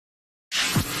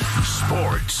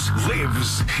Sports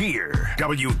lives here.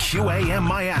 WQAM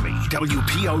Miami,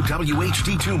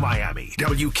 WPOW-HD2 Miami,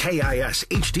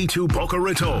 WKIS-HD2 Boca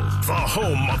Raton, the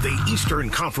home of the Eastern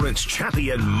Conference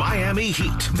champion Miami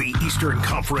Heat, the Eastern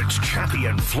Conference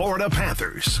champion Florida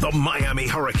Panthers, the Miami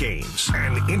Hurricanes,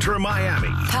 and Inter Miami.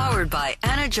 Powered by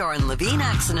Anna Jorn Levine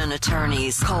Accident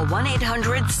Attorneys. Call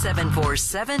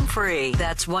 1-800-747-FREE.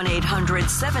 That's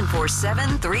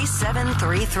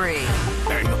 1-800-747-3733.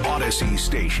 An Odyssey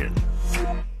station.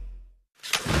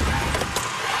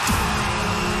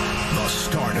 The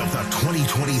start of the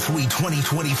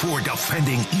 2023-2024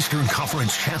 defending Eastern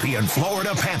Conference champion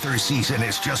Florida Panthers season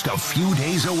is just a few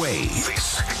days away.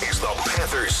 This is the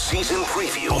Panthers season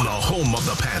preview on the home of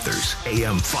the Panthers.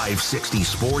 AM 560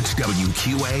 Sports,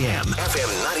 WQAM, FM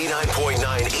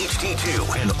 99.9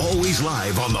 HD2, and always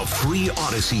live on the free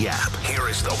Odyssey app. Here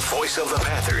is the voice of the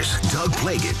Panthers, Doug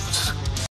Plagans.